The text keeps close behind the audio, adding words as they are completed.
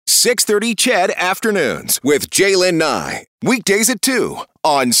6:30 CHED Afternoons with Jaylen Nye. Weekdays at 2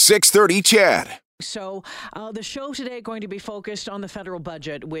 on 6:30 CHED. So the show today going to be focused on the federal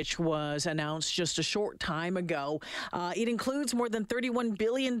budget, which was announced just a short time ago. It includes more than $31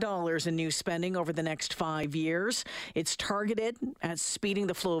 billion in new spending over the next 5 years. It's targeted at speeding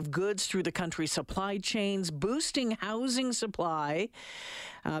the flow of goods through the country's supply chains, boosting housing supply.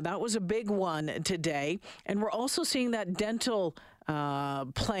 That was a big one today. And we're also seeing that dental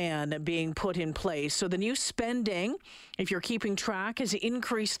plan being put in place. So the new spending, if you're keeping track, has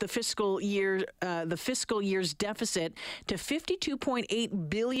increased the fiscal year's deficit to $52.8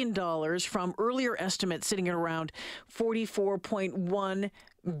 billion from earlier estimates sitting at around $44.1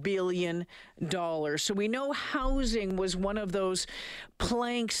 billion. So we know housing was one of those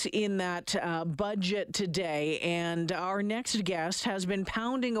planks in that budget today, and our next guest has been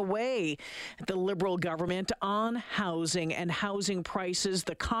pounding away at the Liberal government on housing and housing prices,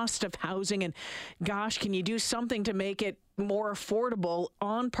 the cost of housing, and gosh, can you do something to make it more affordable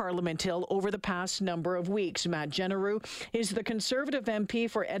on Parliament Hill over the past number of weeks? Matt Jeneroux is the Conservative MP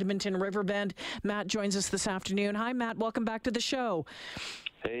for Edmonton Riverbend. Matt joins us this afternoon. Hi, Matt. Welcome back to the show.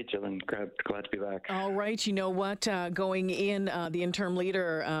 Hey, Jillian. Glad to be back. All right. You know what? Going in, the interim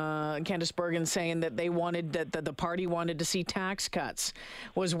leader, Candice Bergen, saying that the party wanted to see tax cuts,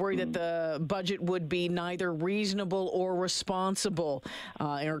 was worried that the budget would be neither reasonable or responsible.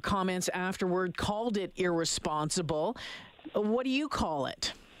 In her comments afterward, called it irresponsible. What do you call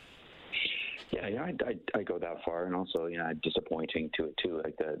it? Yeah, I go that far, and also, disappointing to it too.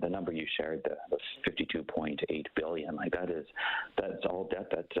 Like the number you shared, the $52.8 billion, like that's all debt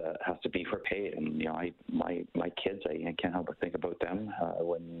that has to be repaid. And my kids, I can't help but think about them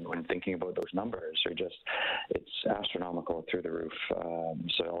when thinking about those numbers. It's astronomical through the roof.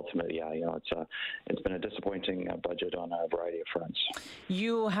 So ultimately, it's been a disappointing budget on a variety of fronts.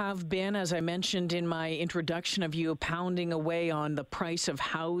 You have been, as I mentioned in my introduction of you, pounding away on the price of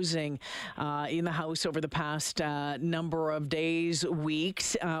housing in the House over the past number of days,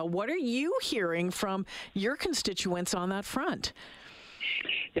 weeks. What are you hearing from your constituents on that front?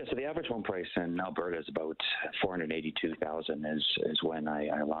 Yeah, so the average home price in Alberta is about $482,000 is when I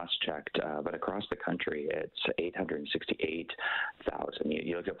last checked. But across the country, it's $868,000.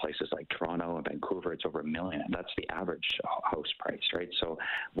 You look at places like Toronto and Vancouver, it's over $1 million. That's the average house price, right? So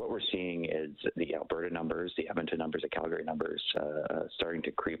what we're seeing is the Alberta numbers, the Edmonton numbers, the Calgary numbers starting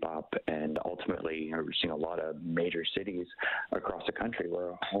to creep up. And ultimately, we're seeing a lot of major cities across the country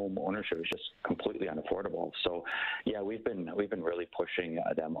where home ownership is just completely unaffordable. So, yeah, we've been really pushing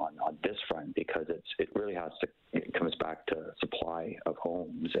them on this front, because it comes back to supply of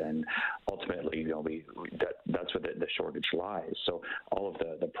homes, and ultimately that's where the shortage lies. So all of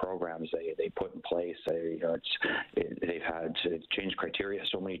the programs they put in place, they've had to change criteria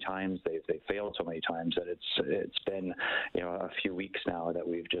so many times, they've failed so many times that it's been a few weeks now that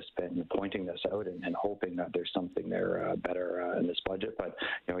we've just been pointing this out and hoping that there's something there better in this budget. But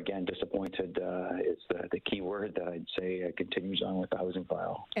again, disappointed is the key word that I'd say continues on with the housing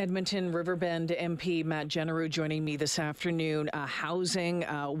file. Edmonton Riverbend MP Matt Jeneroux joining me this afternoon. Housing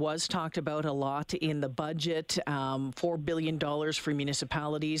was talked about a lot in the budget. $4 billion for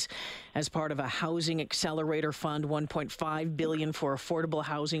municipalities as part of a housing accelerator fund, $1.5 billion for affordable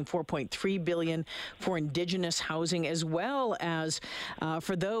housing, $4.3 billion for Indigenous housing, as well as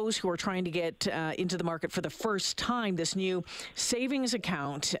for those who are trying to get into the market for the first time, this new savings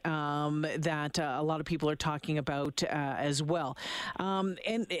account that a lot of people are talking about as well.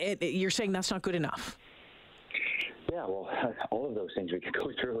 And you're saying that's not good enough? Yeah, well, all of those things we could go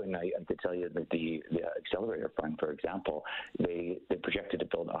through, and I could tell you that the Accelerator Fund, for example, they projected to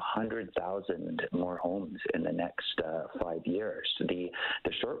build 100,000 more homes in the next 5 years. The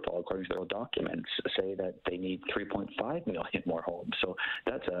shortfall, according to their documents, say that they need 3.5 million more homes. So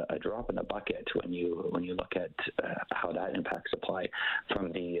that's a drop in the bucket when you look at how that impacts supply.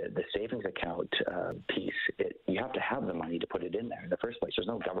 From the savings account piece, you have to have the money to put it in there in the first place. There's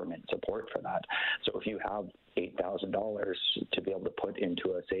no government support for that. So if you have $8,000 to be able to put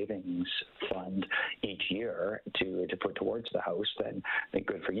into a savings fund each year to put towards the house, then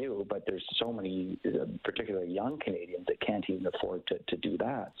good for you. But there's so many, particularly young Canadians, that can't even afford to do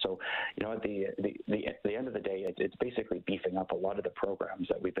that. So, at the end of the day, it's basically beefing up a lot of the programs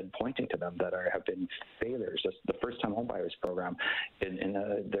that we've been pointing to them that have been failures. The first-time homebuyers program, in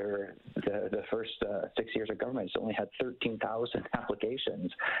the first 6 years of government, it's only had 13,000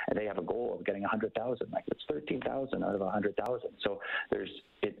 applications, and they have a goal of getting 100,000. Like, it's 13,000 $50,000 out of 100,000. So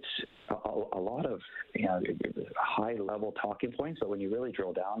it's a lot of high level talking points, but when you really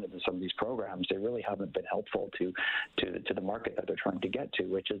drill down into some of these programs, they really haven't been helpful to the market that they're trying to get to,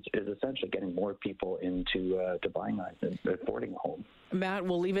 which is essentially getting more people into to buying and affording a home. Matt,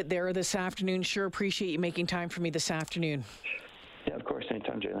 we'll leave it there this afternoon. Sure appreciate you making time for me this afternoon. Yeah, of course.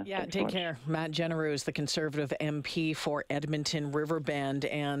 Anytime, Jalen. Yeah, Thanks take so much. care. Matt Genereux is the Conservative MP for Edmonton Riverbend.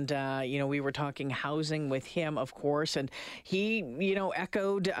 And, we were talking housing with him, of course. And he,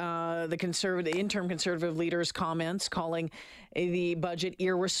 echoed the interim Conservative leader's comments, calling the budget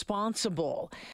irresponsible.